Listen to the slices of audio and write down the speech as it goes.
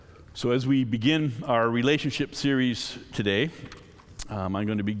So as we begin our relationship series today, I'm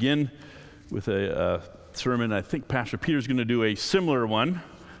going to begin with a sermon. I think Pastor Peter's going to do a similar one,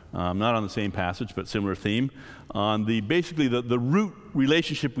 not on the same passage, but similar theme, on basically the root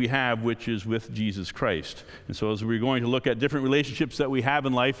relationship we have, which is with Jesus Christ. And so as we're going to look at different relationships that we have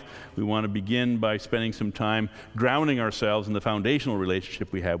in life, we want to begin by spending some time grounding ourselves in the foundational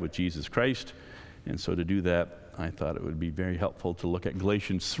relationship we have with Jesus Christ. And so to do that, I thought it would be very helpful to look at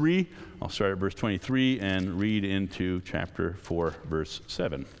Galatians 3. I'll start at verse 23 and read into chapter 4, verse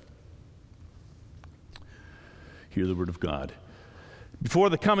 7. Hear the word of God. Before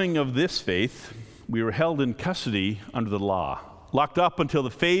the coming of this faith, we were held in custody under the law, locked up until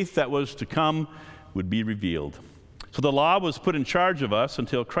the faith that was to come would be revealed. So the law was put in charge of us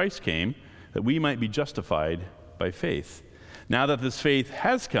until Christ came, that we might be justified by faith. Now that this faith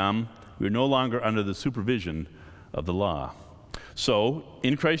has come, we are no longer under the supervision of the law. So,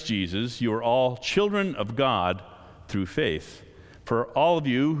 in Christ Jesus, you are all children of God through faith. For all of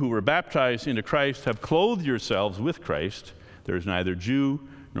you who were baptized into Christ have clothed yourselves with Christ. There is neither Jew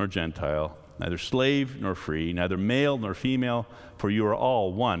nor Gentile, neither slave nor free, neither male nor female, for you are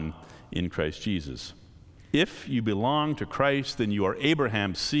all one in Christ Jesus. If you belong to Christ, then you are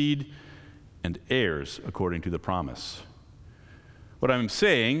Abraham's seed and heirs according to the promise. What I'm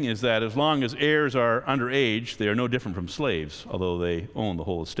saying is that as long as heirs are underage, they are no different from slaves, although they own the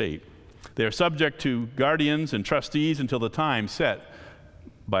whole estate. They are subject to guardians and trustees until the time set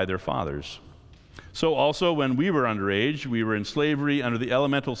by their fathers. So also when we were underage, we were in slavery under the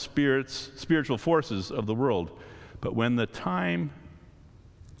elemental spiritual forces of the world. But when the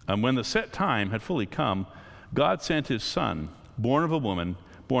set time had fully come, God sent his Son, born of a woman,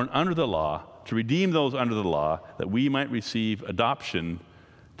 born under the law, to redeem those under the law, that we might receive adoption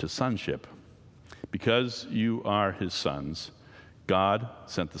to sonship. Because you are his sons, God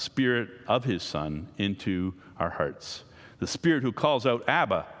sent the Spirit of his Son into our hearts, the Spirit who calls out,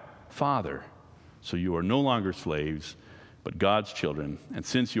 Abba, Father. So you are no longer slaves, but God's children. And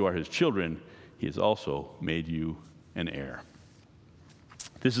since you are his children, he has also made you an heir.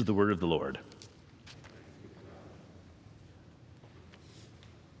 This is the word of the Lord.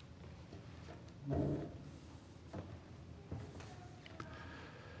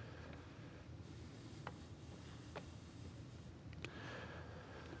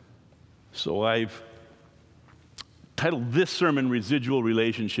 So I've titled this sermon Residual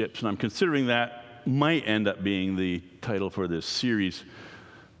Relationships, and I'm considering that might end up being the title for this series.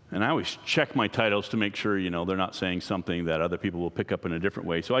 And I always check my titles to make sure, they're not saying something that other people will pick up in a different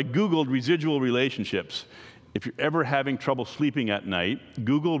way. So I Googled residual relationships. If you're ever having trouble sleeping at night,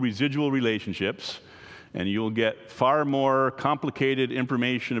 Google residual relationships, and you'll get far more complicated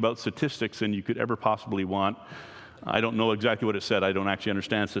information about statistics than you could ever possibly want. I don't know exactly what it said. I don't actually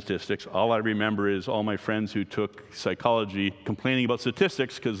understand statistics. All I remember is all my friends who took psychology complaining about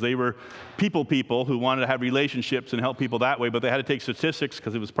statistics because they were people who wanted to have relationships and help people that way, but they had to take statistics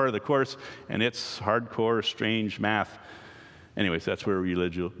because it was part of the course, and it's hardcore, strange math. Anyways, that's where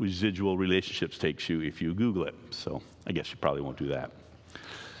residual relationships takes you if you Google it. So I guess you probably won't do that.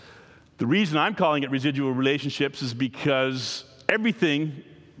 The reason I'm calling it residual relationships is because everything,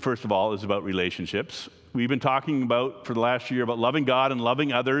 first of all, is about relationships. We've been talking about, for the last year, about loving God and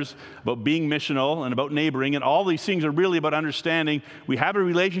loving others, about being missional and about neighboring, and all these things are really about understanding we have a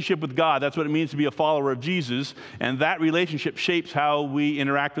relationship with God. That's what it means to be a follower of Jesus, and that relationship shapes how we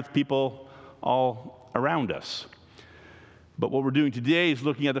interact with people all around us. But what we're doing today is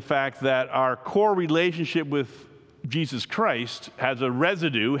looking at the fact that our core relationship with Jesus Christ has a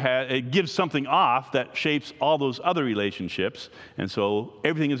residue, it gives something off that shapes all those other relationships. And so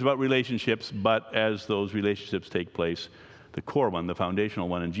everything is about relationships, but as those relationships take place, the core one, the foundational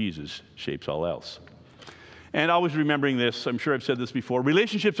one in Jesus, shapes all else. And always remembering this, I'm sure I've said this before,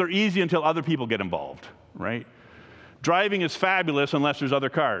 relationships are easy until other people get involved, right? Driving is fabulous unless there's other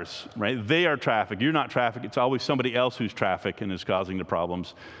cars, right? They are traffic. You're not traffic. It's always somebody else who's traffic and is causing the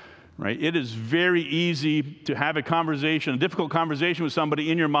problems, right? It is very easy to have a difficult conversation with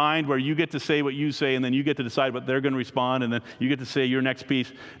somebody in your mind where you get to say what you say, and then you get to decide what they're going to respond, and then you get to say your next piece,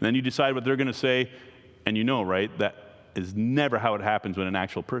 and then you decide what they're going to say, and right? That is never how it happens when an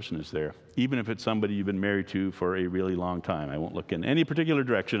actual person is there, even if it's somebody you've been married to for a really long time. I won't look in any particular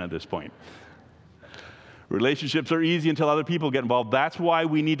direction at this point. Relationships are easy until other people get involved. That's why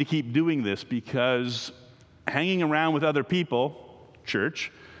we need to keep doing this, because hanging around with other people,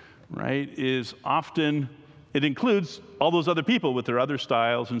 church, right, is often, it includes all those other people with their other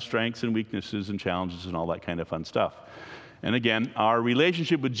styles and strengths and weaknesses and challenges and all that kind of fun stuff. And again, our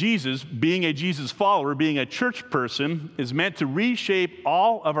relationship with Jesus, being a Jesus follower, being a church person, is meant to reshape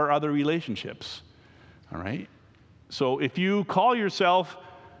all of our other relationships. All right? So if you call yourself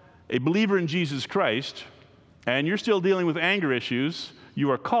a believer in Jesus Christ and you're still dealing with anger issues,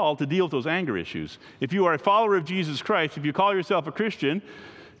 you are called to deal with those anger issues. If you are a follower of Jesus Christ, if you call yourself a Christian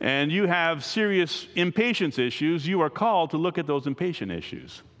and you have serious impatience issues, you are called to look at those impatient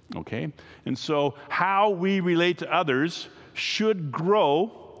issues. Okay? And so how we relate to others should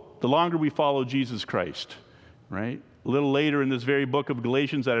grow the longer we follow Jesus Christ, right? A little later in this very book of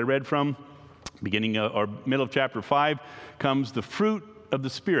Galatians that I read from, beginning or middle of chapter 5, comes the fruit of the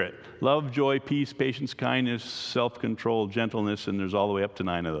Spirit: love, joy, peace, patience, kindness, self-control, gentleness, and there's all the way up to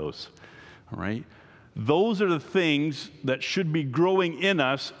 9 of those, all right? Those are the things that should be growing in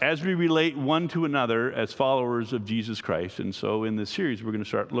us as we relate one to another as followers of Jesus Christ. And so in this series, we're going to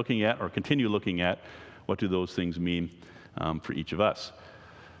start looking at, or continue looking at, what do those things mean for each of us.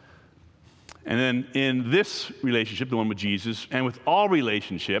 And then in this relationship, the one with Jesus, and with all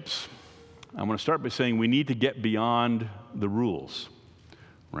relationships, I want to start by saying we need to get beyond the rules,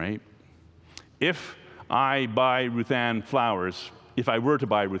 right? If I buy Ruth Ann flowers, if I were to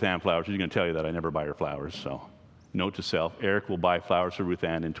buy Ruth Ann flowers, she's going to tell you that I never buy her flowers. So, note to self: Eric will buy flowers for Ruth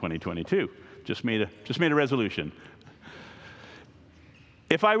Ann in 2022. Just made a resolution.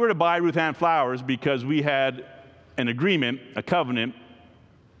 If I were to buy Ruth Ann flowers because we had an agreement, a covenant,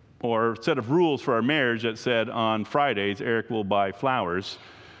 or a set of rules for our marriage that said on Fridays Eric will buy flowers,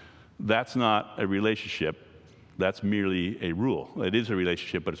 that's not a relationship. That's merely a rule. It is a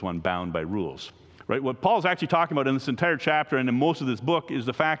relationship, but it's one bound by rules. Right? What Paul's actually talking about in this entire chapter and in most of this book is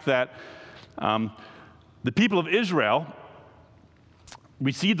the fact that the people of Israel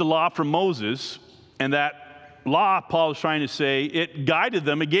received the law from Moses, and that law, Paul is trying to say, it guided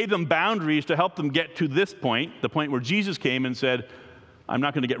them, it gave them boundaries to help them get to this point, the point where Jesus came and said, I'm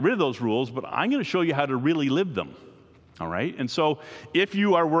not going to get rid of those rules, but I'm going to show you how to really live them. All right? And so if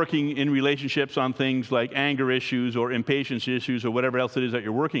you are working in relationships on things like anger issues or impatience issues or whatever else it is that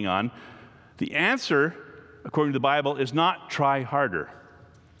you're working on, the answer, according to the Bible, is not try harder,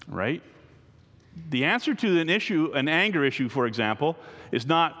 right? The answer to an anger issue, for example, is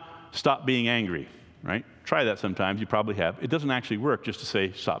not stop being angry, right? Try that sometimes, you probably have. It doesn't actually work just to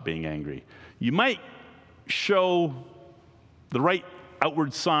say stop being angry. You might show the right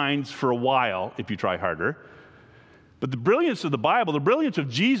outward signs for a while if you try harder, but the brilliance of the Bible, the brilliance of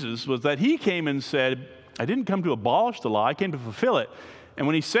Jesus, was that he came and said, I didn't come to abolish the law, I came to fulfill it. And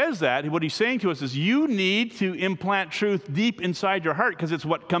when he says that, what he's saying to us is you need to implant truth deep inside your heart because it's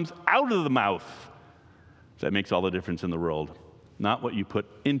what comes out of the mouth that makes all the difference in the world, not what you put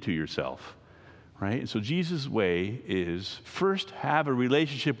into yourself, right? And so Jesus' way is first have a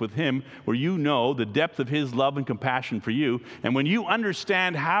relationship with him where you know the depth of his love and compassion for you. And when you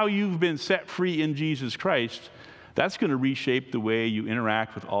understand how you've been set free in Jesus Christ, that's going to reshape the way you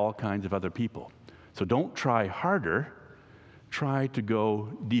interact with all kinds of other people. So don't try harder. Try to go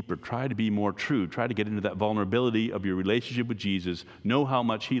deeper. Try to be more true. Try to get into that vulnerability of your relationship with Jesus. Know how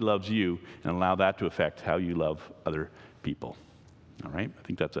much he loves you and allow that to affect how you love other people. All right? I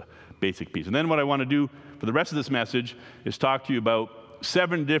think that's a basic piece. And then what I want to do for the rest of this message is talk to you about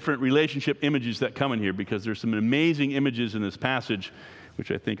 7 different relationship images that come in here, because there's some amazing images in this passage which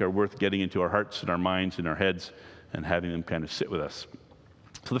I think are worth getting into our hearts and our minds and our heads and having them kind of sit with us.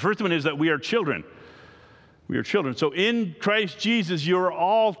 So the first one is that we are children. We are children. So in Christ Jesus, you're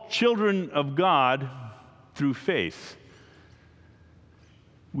all children of God through faith.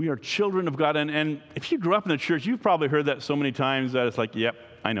 We are children of God. And if you grew up in the church, you've probably heard that so many times that it's like, yep,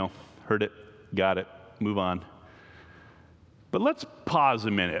 I know, heard it, got it, move on. But let's pause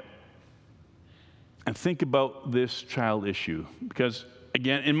a minute and think about this child issue. Because,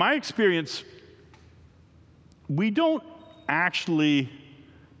 again, in my experience, we don't actually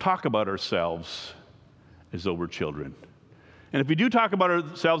talk about ourselves as though we're children. And if we do talk about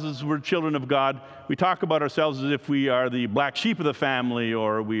ourselves as we're children of God, we talk about ourselves as if we are the black sheep of the family,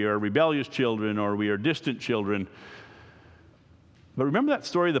 or we are rebellious children, or we are distant children. But remember that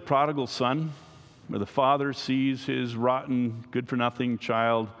story of the prodigal son, where the father sees his rotten, good-for-nothing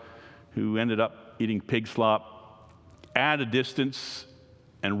child who ended up eating pig slop at a distance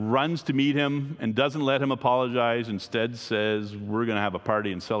and runs to meet him and doesn't let him apologize, instead says, we're going to have a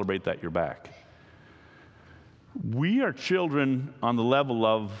party and celebrate that you're back. We are children on the level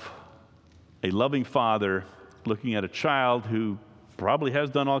of a loving father looking at a child who probably has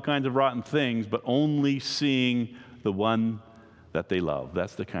done all kinds of rotten things, but only seeing the one that they love.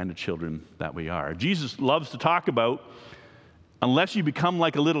 That's the kind of children that we are. Jesus loves to talk about unless you become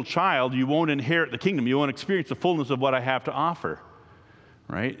like a little child, you won't inherit the kingdom. You won't experience the fullness of what I have to offer,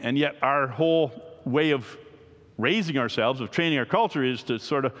 right? And yet our whole way of raising ourselves, of training our culture, is to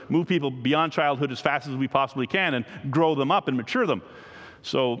sort of move people beyond childhood as fast as we possibly can and grow them up and mature them.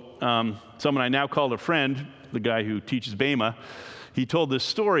 So someone I now call a friend, the guy who teaches Bema, he told this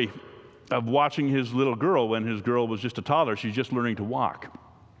story of watching his little girl when his girl was just a toddler. She's just learning to walk.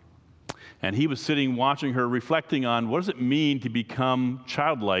 And he was sitting watching her, reflecting on what does it mean to become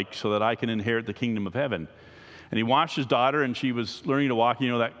childlike so that I can inherit the kingdom of heaven. And he watched his daughter, and she was learning to walk. You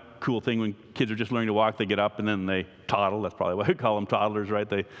know that cool thing when kids are just learning to walk, they get up and then they toddle. That's probably why we call them toddlers,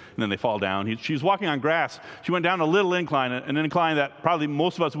 right? And then they fall down. She was walking on grass. She went down a little incline, an incline that probably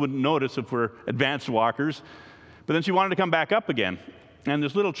most of us wouldn't notice if we're advanced walkers. But then she wanted to come back up again. And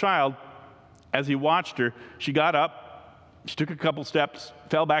this little child, as he watched her, she got up, she took a couple steps,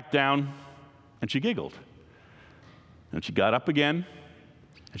 fell back down, and she giggled. And she got up again,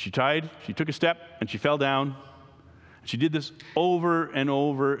 and she took a step, and she fell down. She did this over and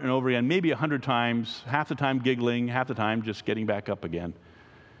over and over again, maybe 100 times, half the time giggling, half the time just getting back up again.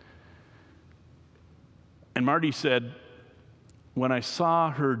 And Marty said, when I saw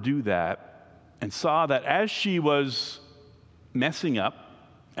her do that, and saw that as she was messing up,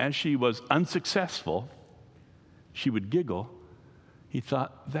 as she was unsuccessful, she would giggle, he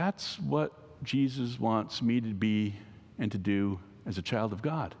thought, that's what Jesus wants me to be and to do as a child of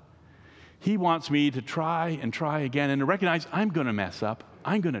God. He wants me to try and try again and to recognize I'm going to mess up,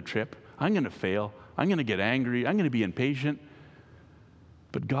 I'm going to trip, I'm going to fail, I'm going to get angry, I'm going to be impatient.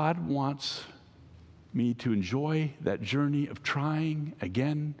 But God wants me to enjoy that journey of trying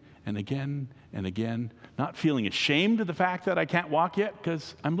again and again and again, not feeling ashamed of the fact that I can't walk yet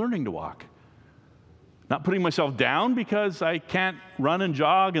because I'm learning to walk. Not putting myself down because I can't run and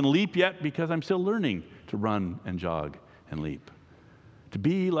jog and leap yet because I'm still learning to run and jog and leap. To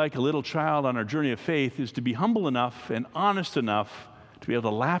be like a little child on our journey of faith is to be humble enough and honest enough to be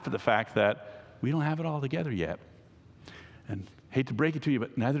able to laugh at the fact that we don't have it all together yet. And hate to break it to you,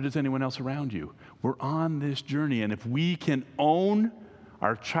 but neither does anyone else around you. We're on this journey, and if we can own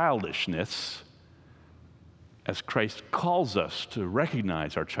our childishness, as Christ calls us to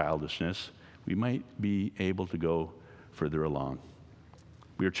recognize our childishness, we might be able to go further along.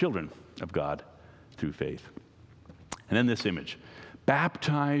 We are children of God through faith. And then this image.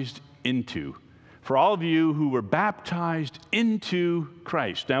 Baptized into. For all of you who were baptized into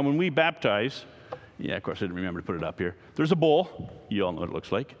Christ. Now, when we baptize, of course I didn't remember to put it up here. There's a bowl. You all know what it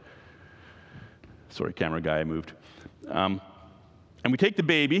looks like. Sorry, camera guy, I moved. And we take the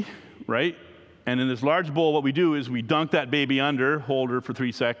baby, right? And in this large bowl, what we do is we dunk that baby under, hold her for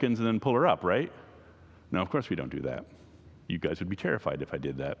 3 seconds, and then pull her up, right? No, of course we don't do that. You guys would be terrified if I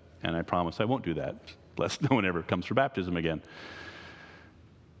did that. And I promise I won't do that, lest no one ever comes for baptism again.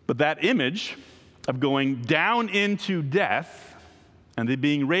 But that image of going down into death and then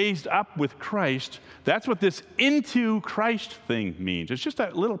being raised up with Christ, that's what this into Christ thing means. It's just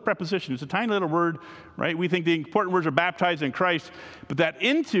that little preposition. It's a tiny little word, right? We think the important words are baptized in Christ, but that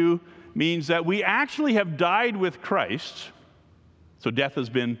into means that we actually have died with Christ. So death has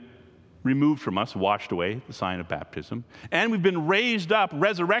been removed from us, washed away, the sign of baptism. And we've been raised up,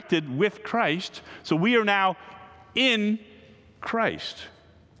 resurrected with Christ. So we are now in Christ.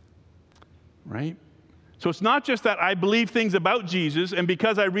 Right? So it's not just that I believe things about Jesus, and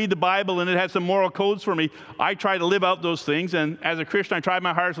because I read the Bible and it has some moral codes for me, I try to live out those things, and as a Christian I try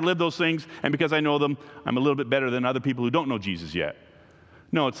my hardest to live those things, and because I know them, I'm a little bit better than other people who don't know Jesus yet.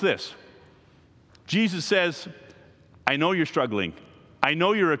 No, it's this. Jesus says, I know you're struggling. I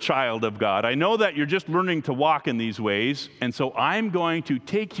know you're a child of God. I know that you're just learning to walk in these ways, and so I'm going to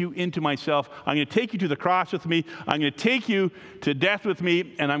take you into myself. I'm going to take you to the cross with me. I'm going to take you to death with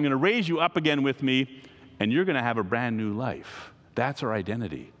me, and I'm going to raise you up again with me, and you're going to have a brand new life. That's our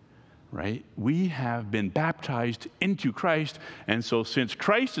identity, right? We have been baptized into Christ, and so since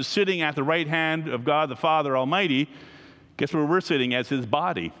Christ is sitting at the right hand of God the Father Almighty, guess where we're sitting as his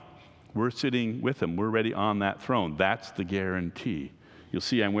body? We're sitting with him. We're already on that throne. That's the guarantee. You'll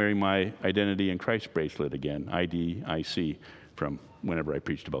see I'm wearing my Identity in Christ bracelet again, IDIC, from whenever I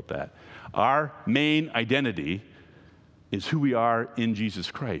preached about that. Our main identity is who we are in Jesus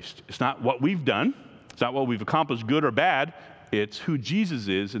Christ. It's not what we've done. It's not what we've accomplished, good or bad. It's who Jesus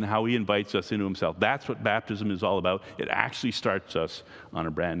is and how he invites us into himself. That's what baptism is all about. It actually starts us on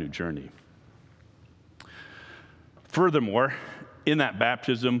a brand new journey. Furthermore, in that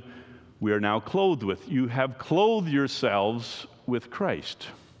baptism, we are now clothed with. You have clothed yourselves with Christ.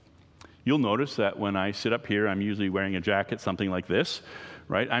 You'll notice that when I sit up here, I'm usually wearing a jacket, something like this,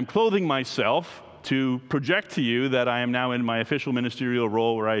 right? I'm clothing myself to project to you that I am now in my official ministerial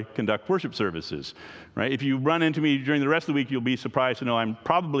role where I conduct worship services, right? If you run into me during the rest of the week, you'll be surprised to know I'm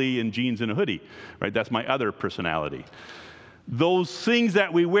probably in jeans and a hoodie, right? That's my other personality. Those things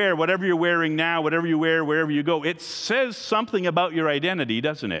that we wear, whatever you're wearing now, whatever you wear, wherever you go, it says something about your identity,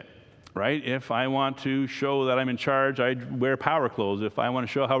 doesn't it? Right? If I want to show that I'm in charge, I wear power clothes. If I want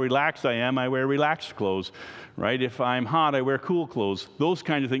to show how relaxed I am, I wear relaxed clothes. Right? If I'm hot, I wear cool clothes. Those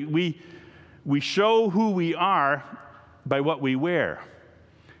kinds of things. We show who we are by what we wear.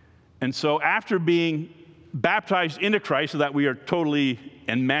 And so after being baptized into Christ so that we are totally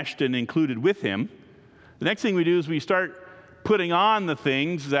enmeshed and included with him, the next thing we do is we start putting on the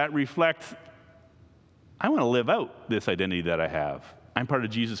things that reflect, I want to live out this identity that I have. I'm part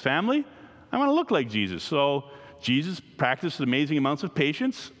of Jesus' family. I want to look like Jesus. So Jesus practiced amazing amounts of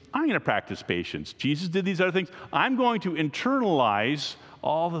patience. I'm going to practice patience. Jesus did these other things. I'm going to internalize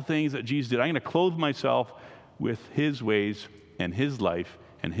all the things that Jesus did. I'm going to clothe myself with his ways and his life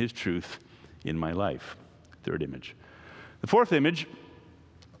and his truth in my life. Third image. The fourth image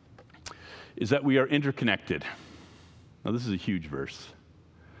is that we are interconnected. Now, this is a huge verse.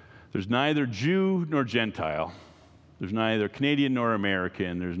 There's neither Jew nor Gentile. There's neither Canadian nor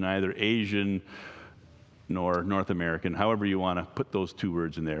American. There's neither Asian nor North American, however you want to put those two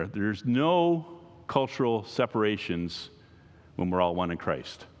words in there. There's no cultural separations when we're all one in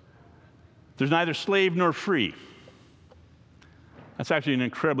Christ. There's neither slave nor free. That's actually an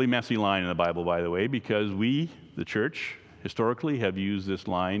incredibly messy line in the Bible, by the way, because we, the church, historically have used this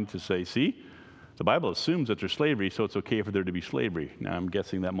line to say, see, the Bible assumes that there's slavery, so it's okay for there to be slavery. Now, I'm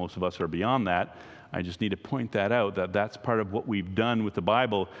guessing that most of us are beyond that. I just need to point that out, that that's part of what we've done with the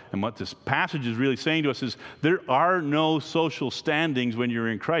Bible. And what this passage is really saying to us is there are no social standings when you're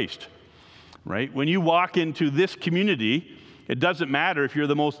in Christ, right? When you walk into this community, it doesn't matter if you're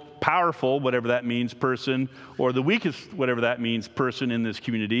the most powerful, whatever that means, person, or the weakest, whatever that means, person in this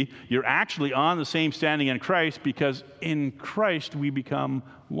community. You're actually on the same standing in Christ because in Christ we become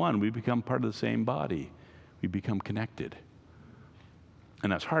one. We become part of the same body. We become connected.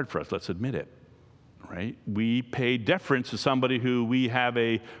 And that's hard for us, let's admit it. Right? We pay deference to somebody who we have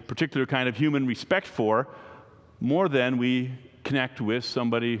a particular kind of human respect for more than we connect with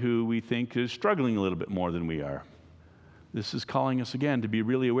somebody who we think is struggling a little bit more than we are. This is calling us again to be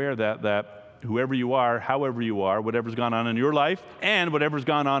really aware that whoever you are, however you are, whatever's gone on in your life and whatever's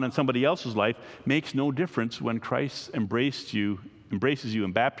gone on in somebody else's life makes no difference when Christ embraces you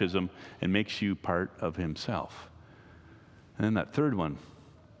in baptism and makes you part of himself. And then that third one,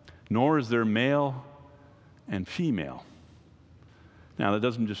 nor is there male and female. Now, that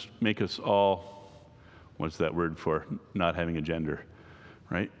doesn't just make us all, what's that word for not having a gender,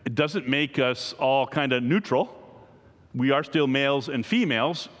 right? It doesn't make us all kind of neutral. We are still males and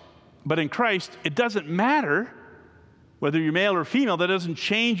females, but in Christ, it doesn't matter whether you're male or female. That doesn't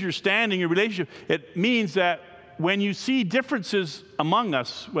change your standing, your relationship. It means that when you see differences among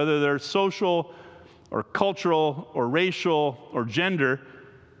us, whether they're social or cultural or racial or gender,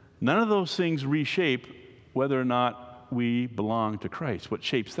 none of those things reshape whether or not we belong to Christ. What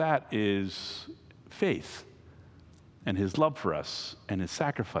shapes that is faith and his love for us and his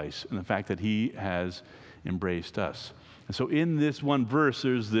sacrifice and the fact that he has embraced us. And so in this one verse,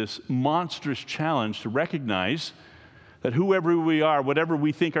 there's this monstrous challenge to recognize that whoever we are, whatever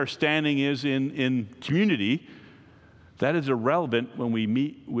we think our standing is in community, that is irrelevant when we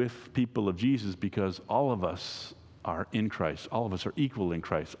meet with people of Jesus because all of us are in Christ. All of us are equal in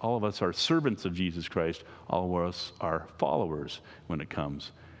Christ. All of us are servants of Jesus Christ. All of us are followers when it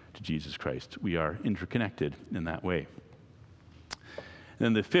comes to Jesus Christ. We are interconnected in that way. And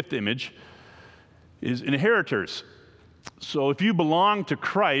then the fifth image is inheritors. So if you belong to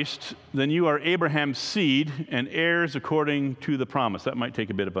Christ, then you are Abraham's seed and heirs according to the promise. That might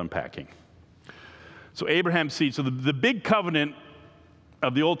take a bit of unpacking. So Abraham's seed. So the big covenant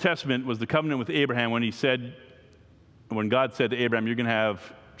of the Old Testament was the covenant with Abraham when God said to Abraham, you're going to have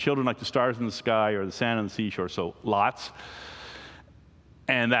children like the stars in the sky or the sand on the seashore, so lots.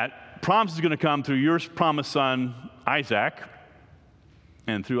 And that promise is going to come through your promised son, Isaac,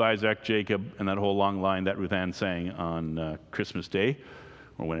 and through Isaac, Jacob, and that whole long line that Ruth Ann sang on Christmas Day,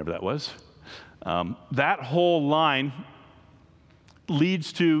 or whenever that was. That whole line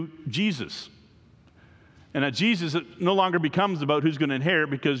leads to Jesus. And at Jesus, it no longer becomes about who's going to inherit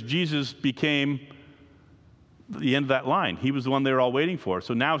because Jesus became the end of that line. He was the one they were all waiting for.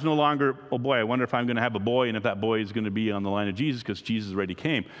 So now it's no longer, oh boy, I wonder if I'm going to have a boy and if that boy is going to be on the line of Jesus because Jesus already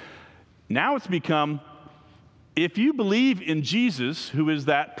came. Now it's become, if you believe in Jesus, who is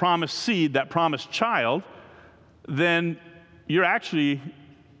that promised seed, that promised child, then you're actually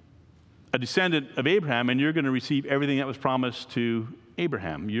a descendant of Abraham, and you're going to receive everything that was promised to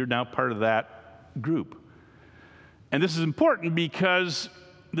Abraham. You're now part of that group. And this is important because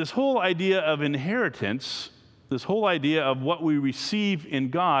this whole idea of inheritance, this whole idea of what we receive in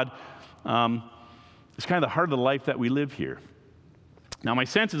God, is kind of the heart of the life that we live here. Now, my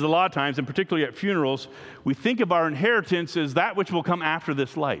sense is a lot of times, and particularly at funerals, we think of our inheritance as that which will come after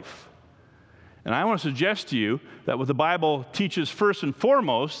this life. And I want to suggest to you that what the Bible teaches first and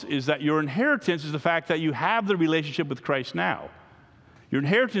foremost is that your inheritance is the fact that you have the relationship with Christ now. Your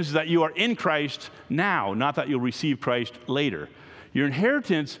inheritance is that you are in Christ now, not that you'll receive Christ later. Your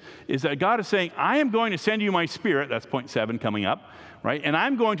inheritance is that God is saying, I am going to send you my Spirit, that's point 7 coming up, right? And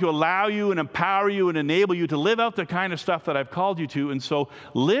I'm going to allow you and empower you and enable you to live out the kind of stuff that I've called you to. And so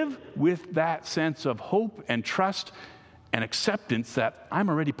live with that sense of hope and trust and acceptance that I'm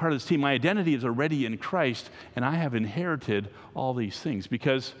already part of this team. My identity is already in Christ, and I have inherited all these things.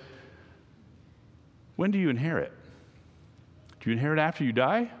 Because when do you inherit? Do you inherit after you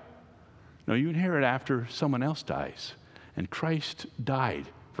die? No, you inherit after someone else dies. And Christ died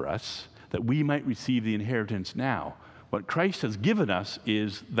for us that we might receive the inheritance now. What Christ has given us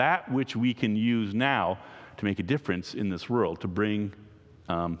is that which we can use now to make a difference in this world, to bring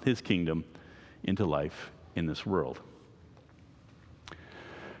his kingdom into life in this world.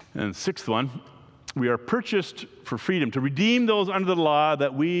 And the sixth one, we are purchased for freedom, to redeem those under the law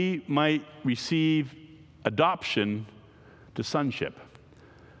that we might receive adoption to sonship.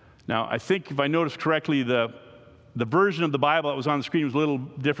 Now, I think if I noticed correctly, the version of the Bible that was on the screen was a little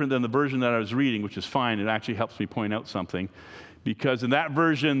different than the version that I was reading, which is fine. It actually helps me point out something. Because in that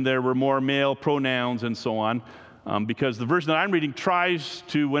version, there were more male pronouns and so on. Because the version that I'm reading tries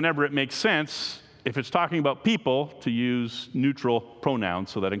to, whenever it makes sense, if it's talking about people, to use neutral pronouns,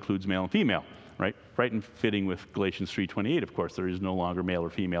 so that includes male and female, right? Right and fitting with Galatians 3:28, of course. There is no longer male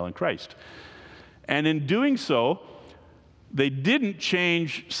or female in Christ. And in doing so, they didn't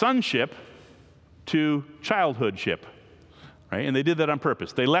change sonship to childhoodship, right? And they did that on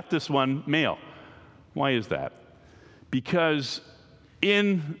purpose. They left this one male. Why is that? Because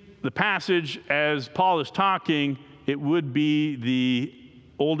in the passage, as Paul is talking, it would be the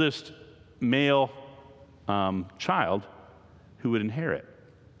oldest male child who would inherit,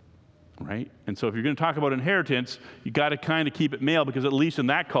 right? And so if you're going to talk about inheritance, you got to kind of keep it male, because at least in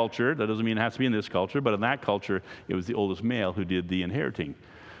that culture, that doesn't mean it has to be in this culture, but in that culture, it was the oldest male who did the inheriting,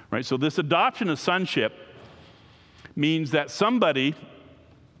 right? So this adoption of sonship means that somebody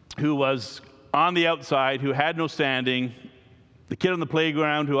who was on the outside, who had no standing, the kid on the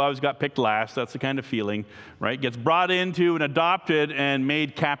playground who always got picked last, that's the kind of feeling, right? Gets brought into and adopted and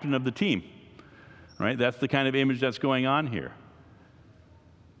made captain of the team, right? That's the kind of image that's going on here.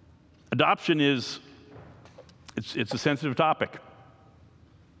 Adoption it's a sensitive topic.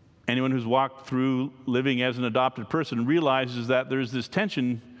 Anyone who's walked through living as an adopted person realizes that there's this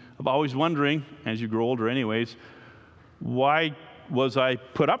tension of always wondering, as you grow older anyways, why was I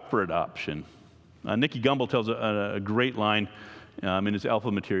put up for adoption? Nicky Gumbel tells a great line in his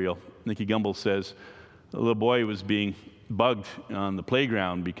Alpha material. Nicky Gumbel says, a little boy was being bugged on the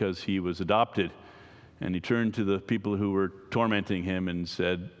playground because he was adopted. And he turned to the people who were tormenting him and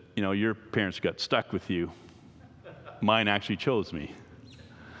said, you know, your parents got stuck with you. Mine actually chose me.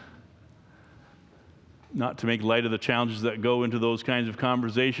 Not to make light of the challenges that go into those kinds of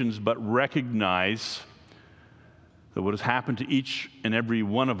conversations, but recognize that what has happened to each and every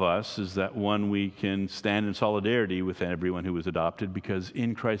one of us is that, one, we can stand in solidarity with everyone who was adopted, because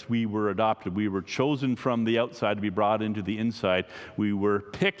in Christ we were adopted. We were chosen from the outside to be brought into the inside. We were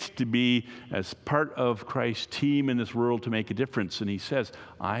picked to be as part of Christ's team in this world to make a difference. And he says,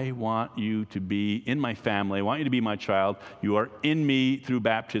 I want you to be in my family. I want you to be my child. You are in me through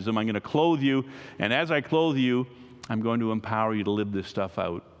baptism. I'm going to clothe you. And as I clothe you, I'm going to empower you to live this stuff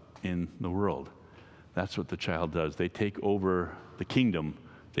out in the world. That's what the child does. They take over the kingdom.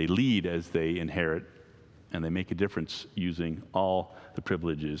 They lead as they inherit, and they make a difference using all the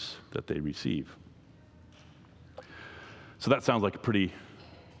privileges that they receive. So that sounds like a pretty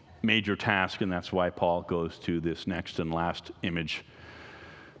major task, and that's why Paul goes to this next and last image,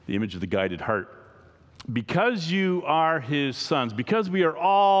 the image of the guided heart. Because you are his sons, because we are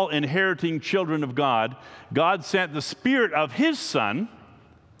all inheriting children of God, God sent the Spirit of his Son.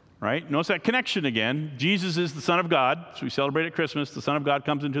 Right? Notice that connection again. Jesus is the Son of God. So we celebrate at Christmas. The Son of God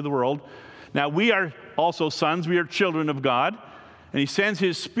comes into the world. Now, we are also sons. We are children of God. And he sends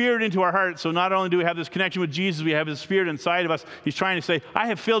his Spirit into our hearts. So not only do we have this connection with Jesus, we have his Spirit inside of us. He's trying to say, I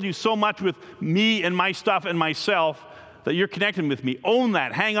have filled you so much with me and my stuff and myself that you're connected with me. Own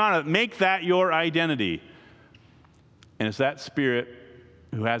that. Hang on to it. Make that your identity. And it's that Spirit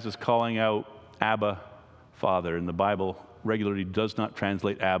who has us calling out, Abba, Father. And the Bible regularly does not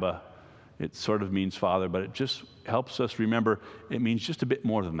translate Abba. It sort of means Father, but it just helps us remember it means just a bit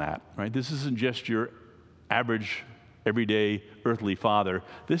more than that, right? This isn't just your average, everyday, earthly father.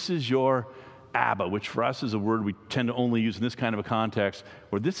 This is your Abba, which for us is a word we tend to only use in this kind of a context,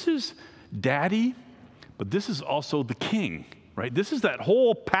 where this is daddy, but this is also the king, right? This is that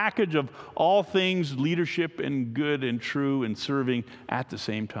whole package of all things leadership and good and true and serving at the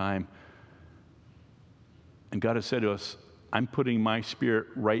same time. And God has said to us, I'm putting my spirit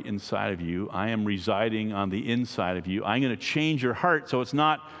right inside of you. I am residing on the inside of you. I'm going to change your heart so it's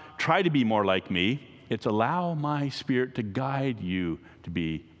not try to be more like me. It's allow my spirit to guide you to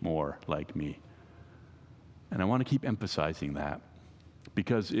be more like me. And I want to keep emphasizing that,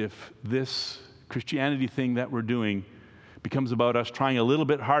 because if this Christianity thing that we're doing becomes about us trying a little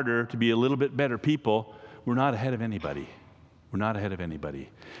bit harder to be a little bit better people, we're not ahead of anybody. We're not ahead of anybody.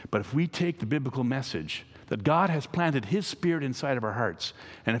 But if we take the biblical message that God has planted his spirit inside of our hearts,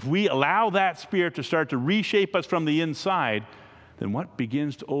 and if we allow that spirit to start to reshape us from the inside, then what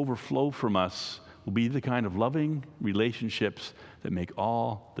begins to overflow from us will be the kind of loving relationships that make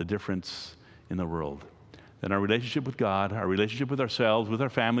all the difference in the world. Then our relationship with God, our relationship with ourselves, with our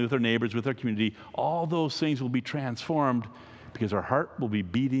family, with our neighbors, with our community, all those things will be transformed because our heart will be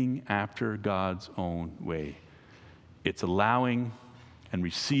beating after God's own way. It's allowing and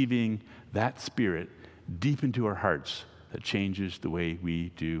receiving that spirit deep into our hearts that changes the way we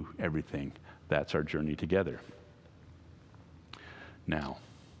do everything. That's our journey together. Now,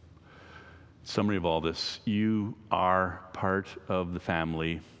 summary of all this, you are part of the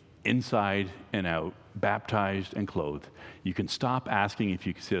family, inside and out, baptized and clothed. You can stop asking if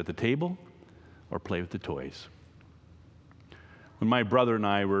you can sit at the table or play with the toys. When my brother and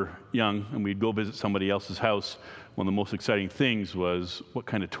I were young and we'd go visit somebody else's house, one of the most exciting things was what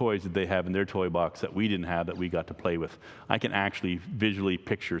kind of toys did they have in their toy box that we didn't have that we got to play with. I can actually visually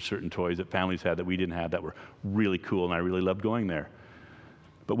picture certain toys that families had that we didn't have that were really cool, and I really loved going there.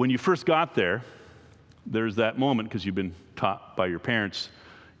 But when you first got there, there's that moment, because you've been taught by your parents,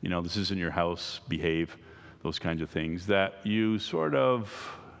 this isn't your house, behave, those kinds of things, that you sort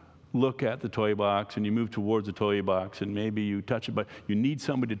of look at the toy box and you move towards the toy box and maybe you touch it, but you need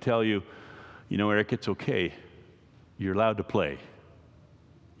somebody to tell you, Eric, it's okay. You're allowed to play.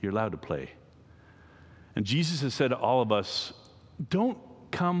 You're allowed to play. And Jesus has said to all of us, don't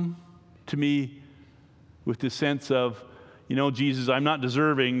come to me with this sense of, Jesus, I'm not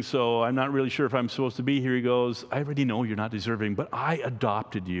deserving, so I'm not really sure if I'm supposed to be here. He goes, I already know you're not deserving, but I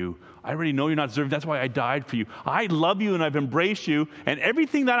adopted you. I already know you're not deserving. That's why I died for you. I love you and I've embraced you, and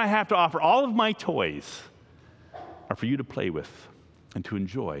everything that I have to offer, all of my toys, are for you to play with and to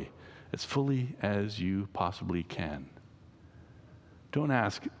enjoy as fully as you possibly can. Don't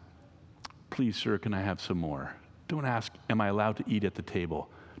ask, please, sir, can I have some more? Don't ask, am I allowed to eat at the table?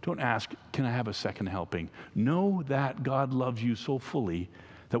 Don't ask, can I have a second helping? Know that God loves you so fully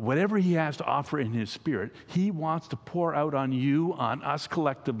that whatever he has to offer in his spirit, he wants to pour out on you, on us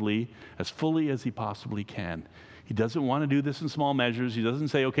collectively, as fully as he possibly can. He doesn't want to do this in small measures. He doesn't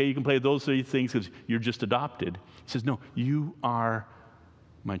say, okay, you can play those three things because you're just adopted. He says, no, you are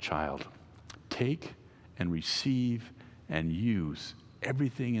my child. Take and receive and use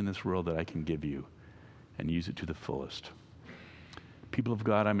everything in this world that I can give you and use it to the fullest. People of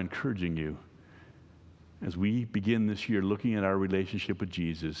God, I'm encouraging you, as we begin this year looking at our relationship with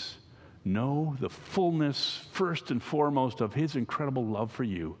Jesus, know the fullness, first and foremost, of his incredible love for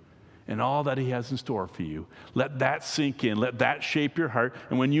you and all that he has in store for you. Let that sink in. Let that shape your heart.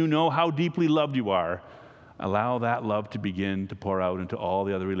 And when you know how deeply loved you are, allow that love to begin to pour out into all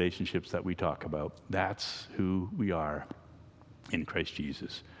the other relationships that we talk about. That's who we are in Christ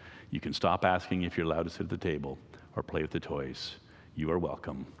Jesus. You can stop asking if you're allowed to sit at the table or play with the toys. You are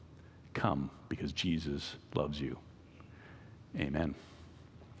welcome. Come, because Jesus loves you. Amen.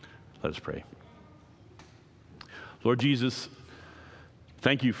 Let us pray. Lord Jesus,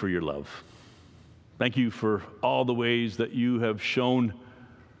 thank you for your love. Thank you for all the ways that you have shown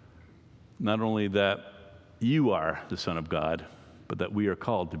not only that you are the Son of God, but that we are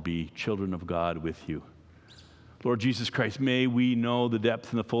called to be children of God with you. Lord Jesus Christ, may we know the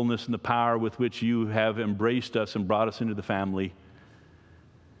depth and the fullness and the power with which you have embraced us and brought us into the family.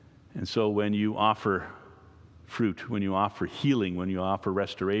 And so when you offer fruit, when you offer healing, when you offer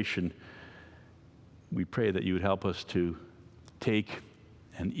restoration, we pray that you would help us to take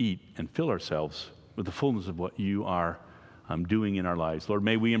and eat and fill ourselves with the fullness of what you are doing in our lives. Lord,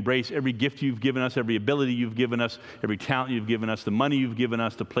 may we embrace every gift you've given us, every ability you've given us, every talent you've given us, the money you've given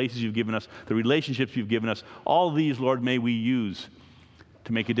us, the places you've given us, the relationships you've given us. All of these, Lord, may we use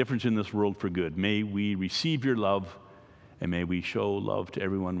to make a difference in this world for good. May we receive your love, and may we show love to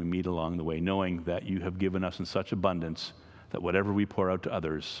everyone we meet along the way, knowing that you have given us in such abundance that whatever we pour out to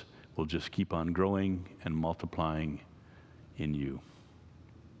others will just keep on growing and multiplying in you.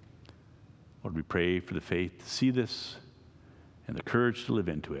 Lord, we pray for the faith to see this and the courage to live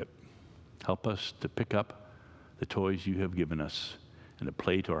into it. Help us to pick up the toys you have given us and to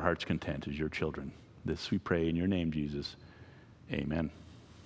play to our heart's content as your children. This we pray in your name, Jesus. Amen.